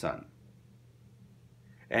conceived a son.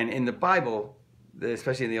 And in the Bible,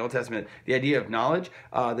 especially in the Old Testament, the idea of knowledge,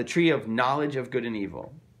 the tree of knowledge of good and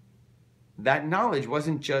evil, that knowledge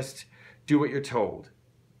wasn't just do what you're told.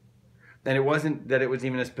 And it wasn't that it was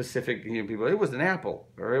even a specific, people, it was an apple,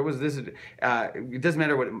 or it was this. It doesn't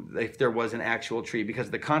matter if there was an actual tree, because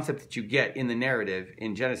the concept that you get in the narrative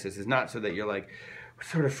in Genesis is not so that you're like, what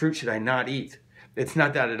sort of fruit should I not eat? It's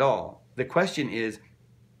not that at all. The question is,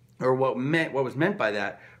 or what was meant by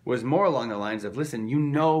that was more along the lines of, listen, you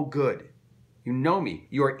know good. You know me.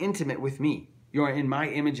 You are intimate with me. You are in my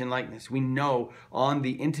image and likeness. We know on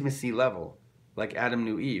the intimacy level, like Adam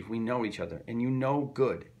knew Eve, we know each other, and you know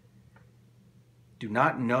good. Do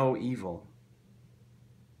not know evil.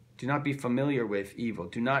 Do not be familiar with evil.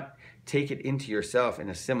 Do not take it into yourself and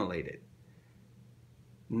assimilate it.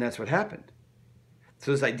 And that's what happened.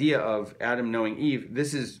 So this idea of Adam knowing Eve,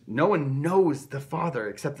 this is, no one knows the Father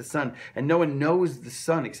except the Son, and no one knows the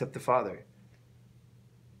Son except the Father.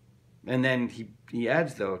 And then he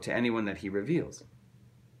adds, though, to anyone that he reveals.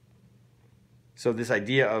 So this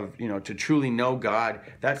idea of, to truly know God,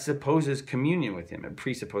 that supposes communion with him. It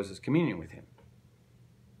presupposes communion with him.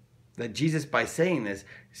 That Jesus, by saying this,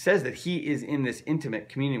 says that he is in this intimate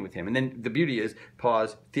communion with him. And then the beauty is,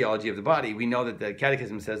 pause, theology of the body. We know that the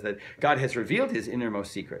Catechism says that God has revealed his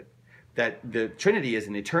innermost secret, that the Trinity is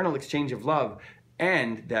an eternal exchange of love,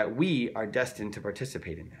 and that we are destined to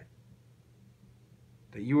participate in that.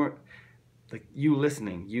 That you are, like you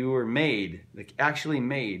listening, you were made, like actually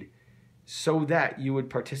made, so that you would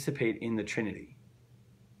participate in the Trinity.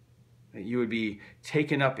 That you would be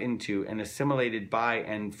taken up into and assimilated by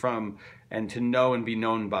and from and to know and be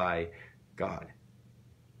known by God.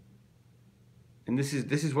 And this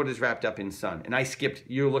is what is wrapped up in Son. And I skipped,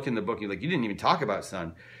 you look in the book, you're like, you didn't even talk about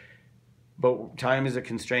Son. But time is a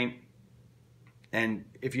constraint. And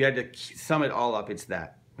if you had to sum it all up, it's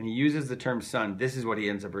that. When he uses the term son, this is what he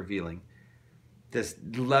ends up revealing. This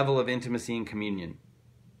level of intimacy and communion.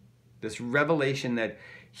 This revelation that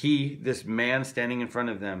he, this man standing in front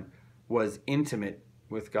of them, was intimate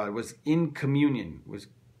with God, was in communion, was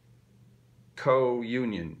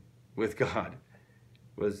co-union with God,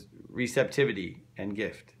 was receptivity and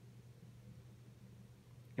gift.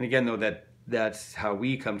 And again, though, that's how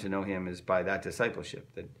we come to know him, is by that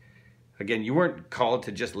discipleship. That, again, you weren't called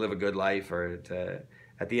to just live a good life, or to,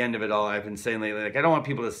 at the end of it all, I've been saying lately, like, I don't want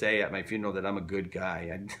people to say at my funeral that I'm a good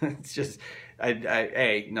guy. It's just,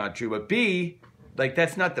 A, not true, but B, like,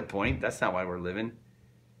 that's not the point. That's not why we're living.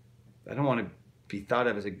 I don't want to be thought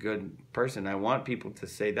of as a good person. I want people to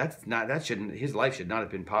say his life should not have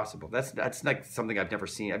been possible. That's like something I've never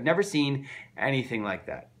seen. I've never seen anything like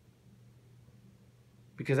that.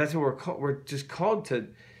 Because that's what we're called. We're just called to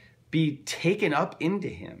be taken up into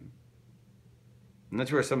him. And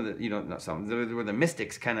that's where some of the, where the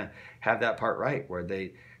mystics kind of have that part right, where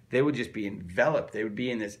they would just be enveloped. They would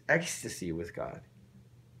be in this ecstasy with God.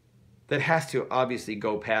 That has to obviously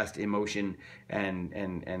go past emotion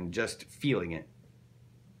and just feeling it.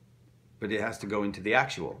 But it has to go into the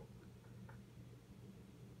actual.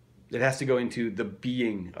 It has to go into the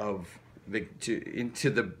being of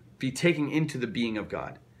be taken into the being of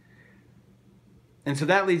God. And so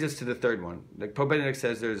that leads us to the third one. Like Pope Benedict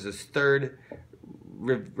says, there's this third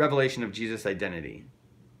revelation of Jesus' identity.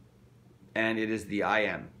 And it is the I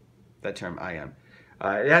am. That term, I am.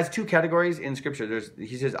 It has two categories in Scripture.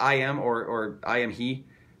 He says I am or I am he,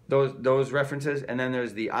 those references, and then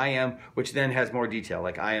there's the I am, which then has more detail,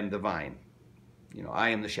 like I am the vine, I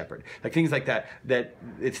am the shepherd, like things like that. That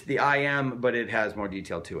it's the I am, but it has more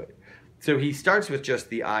detail to it. So he starts with just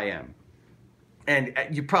the I am, and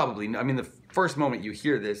you probably know, the first moment you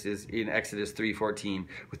hear this is in Exodus 3:14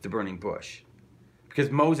 with the burning bush, because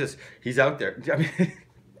Moses, he's out there.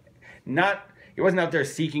 He wasn't out there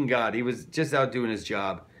seeking God. He was just out doing his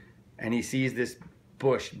job. And he sees this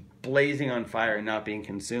bush blazing on fire and not being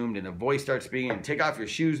consumed. And a voice starts speaking, and take off your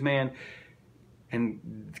shoes, man.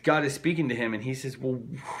 And God is speaking to him. And he says, well,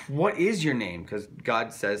 what is your name? Because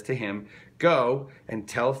God says to him, go and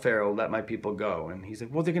tell Pharaoh, let my people go. And he's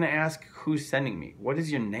like, well, they're going to ask, who's sending me? What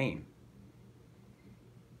is your name?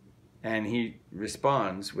 And he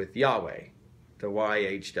responds with Yahweh, the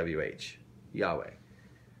YHWH, Yahweh,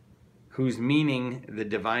 whose meaning the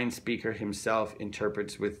divine speaker himself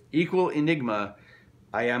interprets with equal enigma,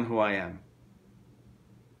 I am who I am.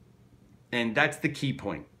 And that's the key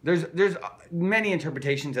point. There's many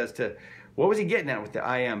interpretations as to what was he getting at with the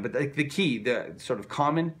I am, but the key, the sort of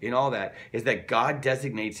common in all that, is that God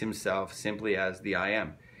designates himself simply as the I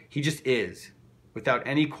am. He just is, without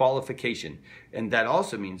any qualification. And that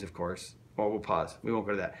also means, of course, well, we'll pause. We won't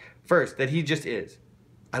go to that. First, that he just is.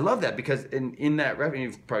 I love that, because in that reference,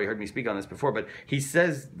 you've probably heard me speak on this before, but he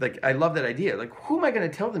says, like, I love that idea. Like, who am I going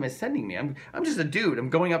to tell them is sending me? I'm just a dude. I'm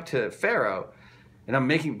going up to Pharaoh, and I'm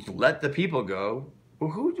let the people go.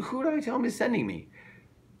 Well, who do I tell him is sending me?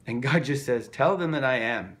 And God just says, tell them that I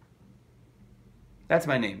am. That's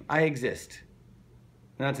my name. I exist.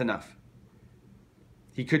 And that's enough.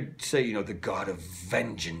 He could say, the God of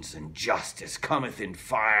vengeance and justice cometh in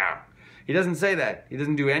fire. He doesn't say that. He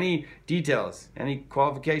doesn't do any details, any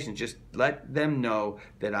qualifications. Just let them know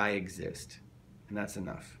that I exist. And that's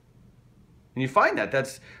enough. And you find that.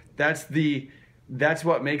 That's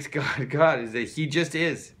what makes God God, is that he just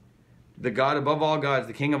is. The God above all gods,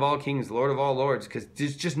 the King of all kings, Lord of all lords, because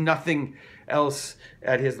there's just nothing else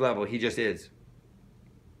at his level. He just is.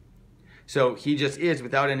 So he just is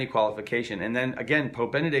without any qualification. And then again,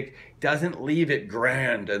 Pope Benedict doesn't leave it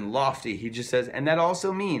grand and lofty. He just says, and that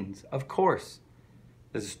also means, of course,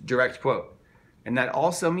 this is a direct quote, and that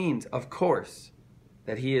also means, of course,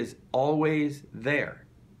 that he is always there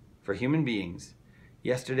for human beings,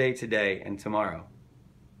 yesterday, today, and tomorrow.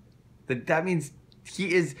 That means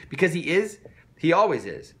he is, because he always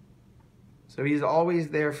is. So he is always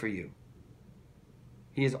there for you.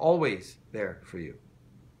 He is always there for you.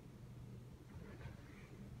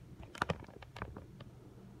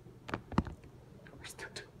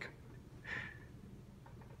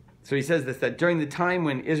 So he says this, that during the time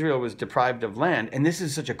when Israel was deprived of land, and this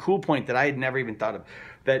is such a cool point that I had never even thought of,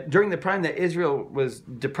 that during the time that Israel was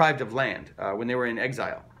deprived of land, when they were in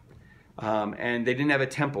exile, and they didn't have a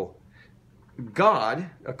temple, God,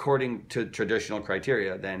 according to traditional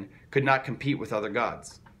criteria then, could not compete with other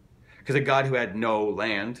gods. Because a God who had no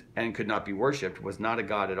land and could not be worshipped was not a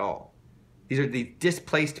God at all. These are the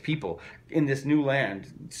displaced people in this new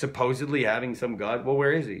land, supposedly having some God. Well,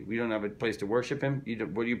 where is he? We don't have a place to worship him. You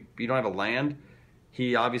don't have a land.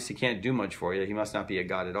 He obviously can't do much for you. He must not be a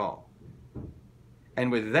God at all.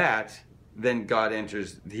 And with that, then God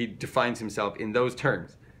enters. He defines himself in those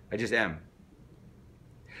terms. I just am.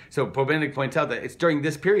 So Pope Benedict points out that it's during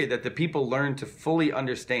this period that the people learned to fully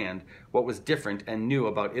understand what was different and new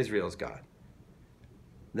about Israel's God.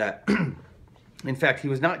 That, in fact, he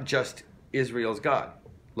was not just Israel's God,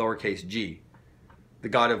 lowercase g, the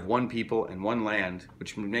God of one people and one land,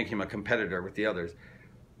 which would make him a competitor with the others,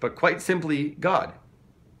 but quite simply God,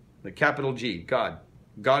 the capital G, God,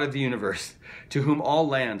 God of the universe, to whom all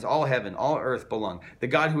lands, all heaven, all earth belong, the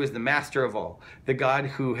God who is the master of all, the God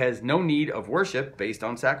who has no need of worship based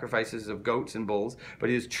on sacrifices of goats and bulls, but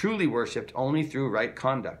is truly worshipped only through right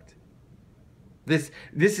conduct. This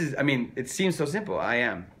is, I mean, it seems so simple, I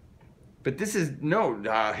am. But this is,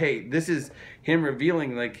 hey, this is him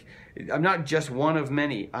revealing, like, I'm not just one of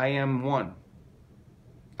many. I am one.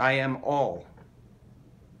 I am all.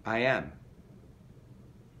 I am.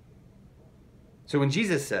 So when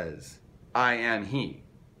Jesus says, I am he,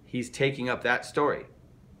 he's taking up that story.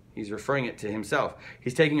 He's referring it to himself.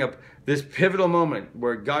 He's taking up this pivotal moment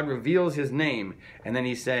where God reveals his name, and then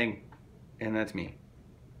he's saying, and that's me.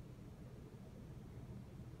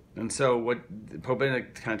 And so what Pope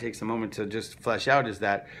Benedict kind of takes a moment to just flesh out is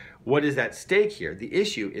that what is at stake here? The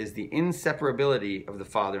issue is the inseparability of the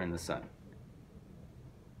Father and the Son.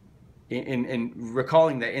 In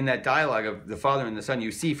recalling that in that dialogue of the Father and the Son,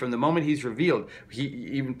 you see from the moment he's revealed,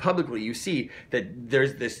 even publicly, you see that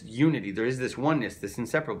there's this unity, there is this oneness, this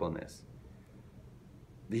inseparableness.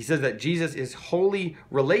 He says that Jesus is wholly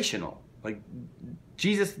relational. Like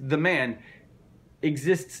Jesus, the man,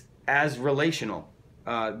 exists as relational.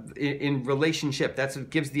 In relationship. That's what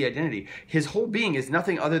gives the identity. His whole being is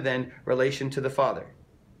nothing other than relation to the Father.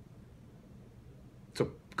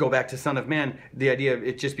 So go back to Son of Man, the idea of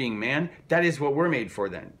it just being man, that is what we're made for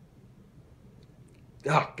then.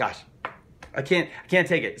 Oh gosh, I can't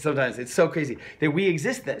take it sometimes. It's so crazy that we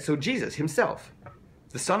exist that. So Jesus himself,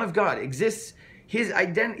 the Son of God, exists, his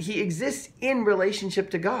identity, he exists in relationship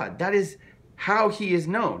to God. That is how he is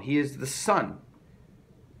known. He is the Son,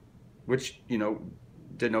 which,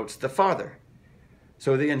 denotes the Father.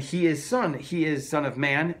 So then he is Son of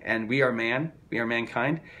Man, and we are man, we are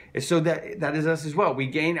mankind. And so that is us as well. We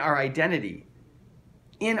gain our identity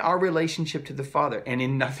in our relationship to the Father and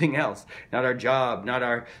in nothing else. Not our job, not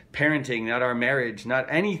our parenting, not our marriage, not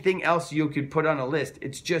anything else you could put on a list.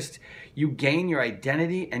 It's just you gain your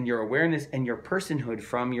identity and your awareness and your personhood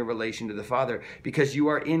from your relation to the Father because you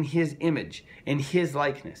are in his image, in his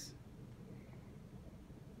likeness.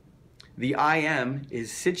 The I am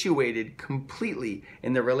is situated completely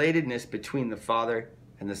in the relatedness between the Father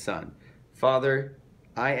and the Son. Father,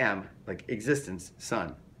 I am, like existence,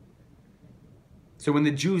 Son. So when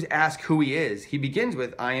the Jews ask who he is, he begins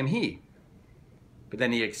with, I am he. But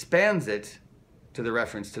then he expands it to the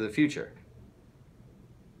reference to the future.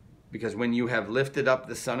 Because when you have lifted up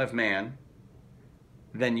the Son of Man,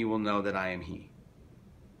 then you will know that I am he.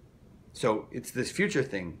 So it's this future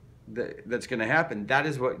thing that's going to happen. That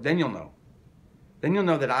is what, then you'll know. Then you'll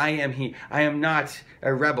know that I am he. I am not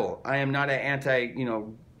a rebel. I am not an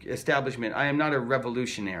anti-establishment. I am not a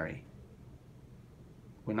revolutionary.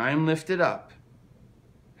 When I am lifted up,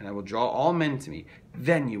 and I will draw all men to me,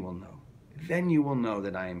 then you will know. Then you will know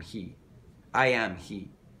that I am he. I am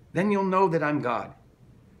he. Then you'll know that I'm God.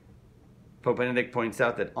 Pope Benedict points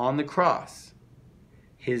out that on the cross,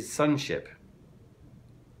 his sonship,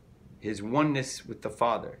 his oneness with the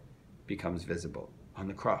Father becomes visible on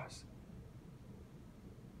the cross.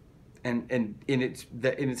 And in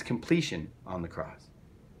its completion on the cross.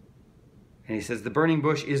 And he says the burning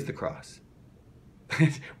bush is the cross.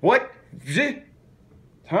 What?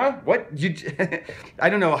 Huh? What? I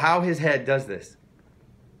don't know how his head does this.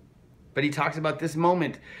 But he talks about this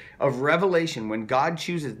moment of revelation when God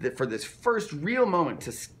chooses for this first real moment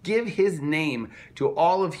to give his name to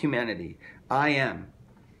all of humanity. I am.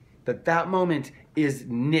 That moment is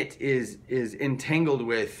entangled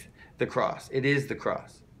with the cross. It is the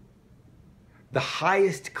cross. The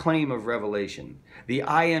highest claim of revelation, the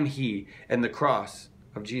I am he and the cross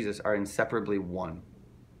of Jesus are inseparably one.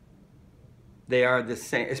 They are the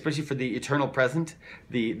same, especially for the eternal present,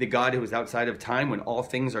 the God who is outside of time when all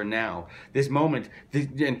things are now. This moment,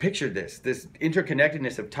 and picture this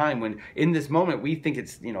interconnectedness of time when in this moment we think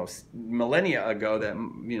it's, millennia ago that,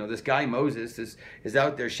 this guy Moses is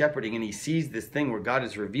out there shepherding and he sees this thing where God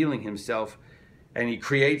is revealing himself And he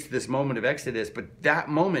creates this moment of Exodus, but that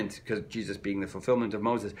moment, because Jesus being the fulfillment of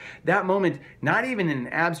Moses, that moment, not even in an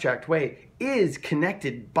abstract way, is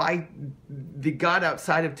connected by the God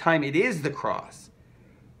outside of time. It is the cross.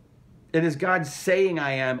 It is God saying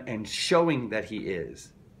I am and showing that he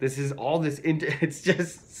is. This is all this, it's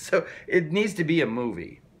just so, it needs to be a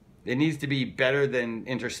movie. It needs to be better than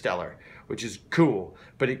Interstellar, which is cool,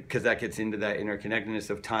 but because that gets into that interconnectedness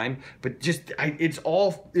of time. But just, it's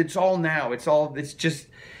all now. It's just,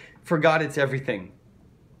 for God, it's everything.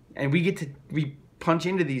 And we punch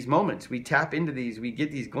into these moments. We tap into these. We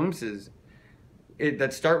get these glimpses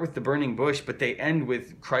that start with the burning bush, but they end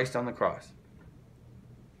with Christ on the cross.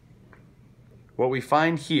 What we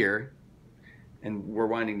find here, and we're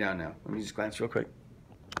winding down now. Let me just glance real quick.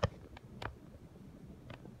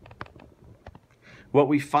 What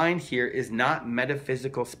we find here is not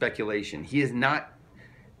metaphysical speculation. He is not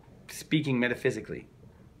speaking metaphysically,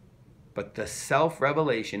 but the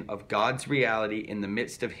self-revelation of God's reality in the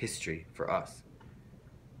midst of history for us.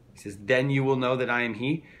 He says, then you will know that I am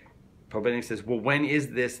he. Pope Benedict says, well, when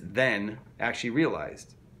is this then actually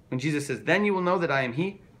realized? When Jesus says, then you will know that I am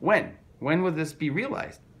he, when? When will this be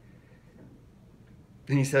realized?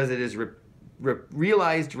 And he says it is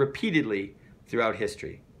realized repeatedly throughout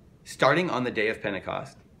history. Starting on the day of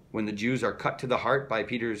Pentecost, when the Jews are cut to the heart by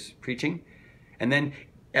Peter's preaching. And then,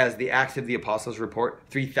 as the Acts of the Apostles report,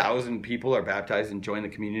 3,000 people are baptized and join the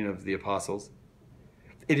communion of the apostles.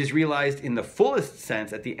 It is realized in the fullest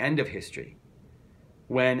sense at the end of history,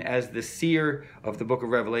 when, as the seer of the book of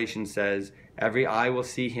Revelation says, every eye will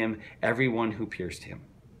see him, every one who pierced him.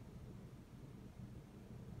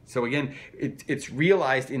 So again, it's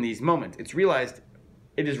realized in these moments. It's realized,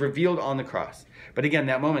 it is revealed on the cross. But again,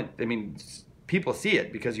 that moment, I mean, people see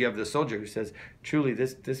it because you have the soldier who says, truly,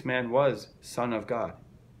 this man was Son of God.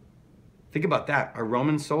 Think about that. A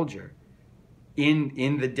Roman soldier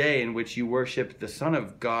in the day in which you worship the Son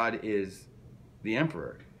of God is the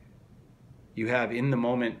emperor. You have in the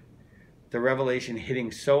moment the revelation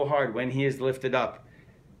hitting so hard when he is lifted up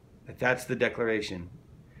that's the declaration.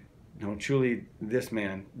 No, truly, this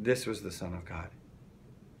man, this was the Son of God.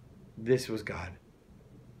 This was God.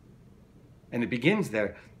 And it begins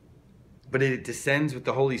there, but it descends with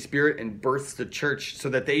the Holy Spirit and births the church so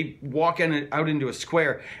that they walk out into a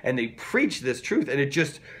square and they preach this truth. And it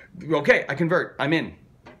just, okay, I convert, I'm in.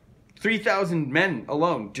 3,000 men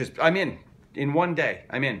alone, just, I'm in one day,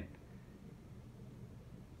 I'm in.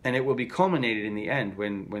 And it will be culminated in the end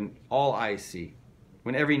when all eyes see,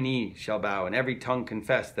 when every knee shall bow and every tongue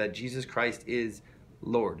confess that Jesus Christ is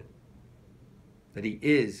Lord, that he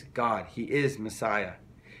is God, he is Messiah.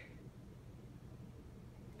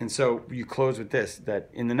 And so you close with this, that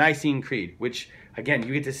in the Nicene Creed, which, again,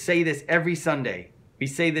 you get to say this every Sunday. We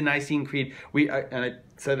say the Nicene Creed. And I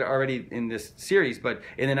said it already in this series, but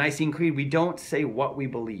in the Nicene Creed, we don't say what we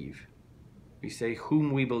believe. We say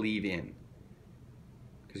whom we believe in.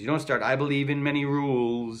 Because you don't start, I believe in many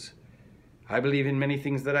rules. I believe in many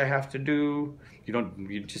things that I have to do.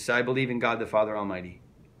 You just say, I believe in God the Father Almighty,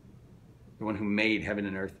 the one who made heaven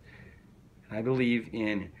and earth. And I believe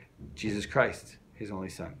in Jesus Christ, his only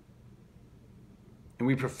Son. And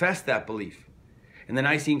we profess that belief. In the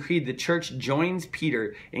Nicene Creed, the church joins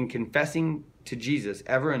Peter in confessing to Jesus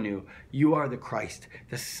ever anew, you are the Christ,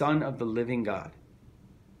 the Son of the living God.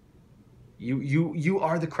 You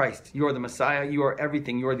are the Christ. You are the Messiah. You are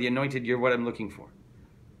everything. You are the anointed. You're what I'm looking for.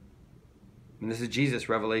 And this is Jesus'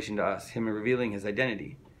 revelation to us, him revealing his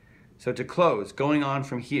identity. So to close, going on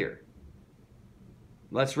from here,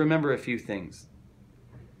 let's remember a few things.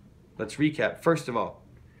 Let's recap. First of all,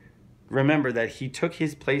 remember that he took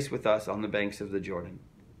his place with us on the banks of the Jordan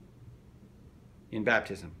in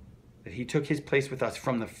baptism. That he took his place with us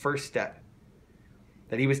from the first step.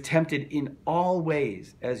 That he was tempted in all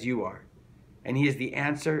ways as you are. And he is the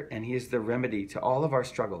answer and he is the remedy to all of our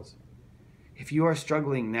struggles. If you are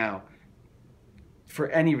struggling now, for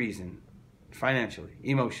any reason, financially,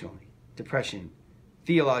 emotionally, depression,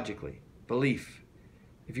 theologically, belief,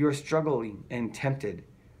 if you are struggling and tempted,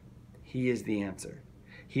 he is the answer.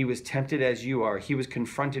 He was tempted as you are. He was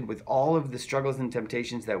confronted with all of the struggles and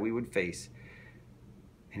temptations that we would face.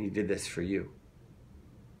 And he did this for you.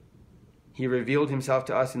 He revealed himself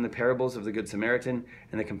to us in the parables of the Good Samaritan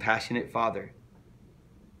and the compassionate Father.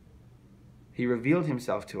 He revealed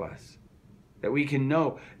himself to us that we can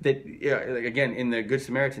know that, again, in the Good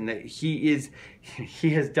Samaritan, that he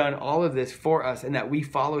has done all of this for us and that we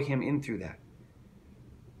follow him in through that.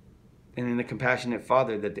 And in the compassionate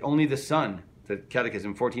Father, that only the Son, the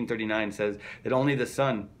Catechism 1439 says that only the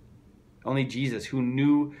Son, only Jesus, who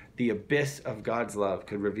knew the abyss of God's love,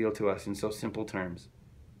 could reveal to us in so simple terms.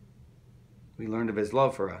 We learned of his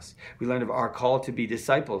love for us. We learned of our call to be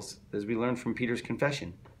disciples, as we learned from Peter's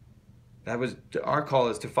confession. That was our call,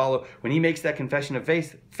 is to follow. When he makes that confession of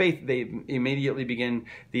faith, they immediately begin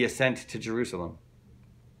the ascent to Jerusalem.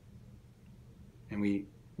 And we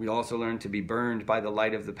also learn to be burned by the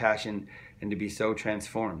light of the passion and to be so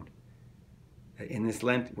transformed. In this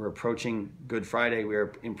Lent, we're approaching Good Friday.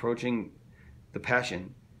 We're approaching the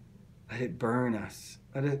passion. Let it burn us.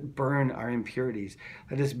 Let it burn our impurities.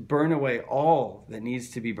 Let us burn away all that needs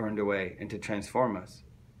to be burned away and to transform us.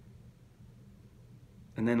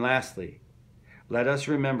 And then lastly, let us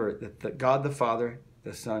remember that God the Father,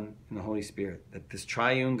 the Son, and the Holy Spirit, that this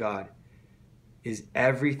triune God is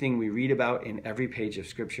everything we read about in every page of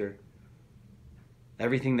Scripture,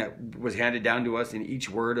 everything that was handed down to us in each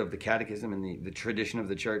word of the Catechism and the tradition of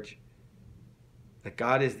the Church, that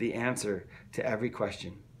God is the answer to every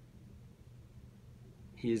question.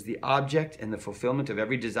 He is the object and the fulfillment of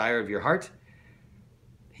every desire of your heart.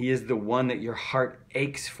 He is the one that your heart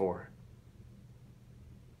aches for.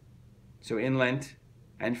 So in Lent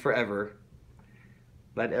and forever,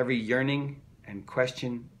 let every yearning and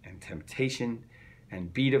question and temptation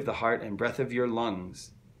and beat of the heart and breath of your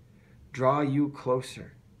lungs draw you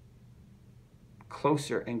closer,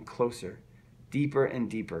 closer and closer, deeper and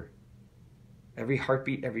deeper. Every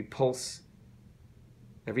heartbeat, every pulse,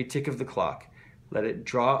 every tick of the clock, let it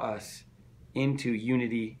draw us into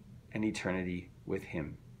unity and eternity with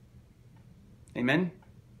him. Amen?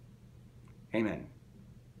 Amen.